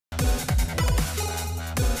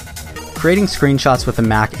Creating screenshots with a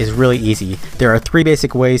Mac is really easy. There are three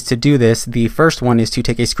basic ways to do this. The first one is to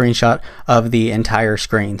take a screenshot of the entire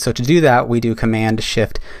screen. So to do that, we do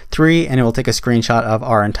Command-Shift-3 and it will take a screenshot of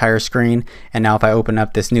our entire screen. And now if I open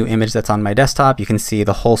up this new image that's on my desktop, you can see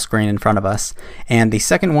the whole screen in front of us. And the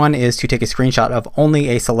second one is to take a screenshot of only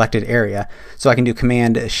a selected area. So I can do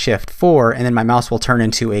Command-Shift-4 and then my mouse will turn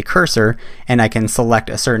into a cursor and I can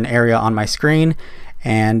select a certain area on my screen,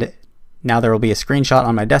 and now there will be a screenshot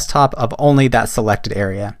on my desktop of only that selected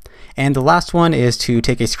area. And the last one is to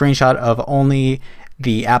take a screenshot of only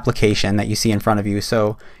the application that you see in front of you.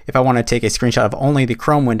 So if I want to take a screenshot of only the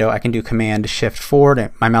Chrome window, I can do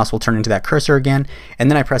Command-Shift-4, my mouse will turn into that cursor again,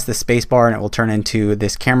 and then I press the space bar and it will turn into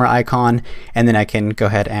this camera icon, and then I can go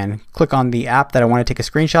ahead and click on the app that I want to take a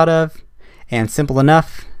screenshot of, and simple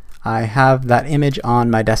enough, I have that image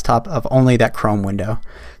on my desktop of only that Chrome window.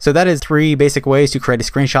 So that is three basic ways to create a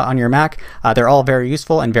screenshot on your Mac. They're all very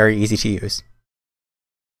useful and very easy to use.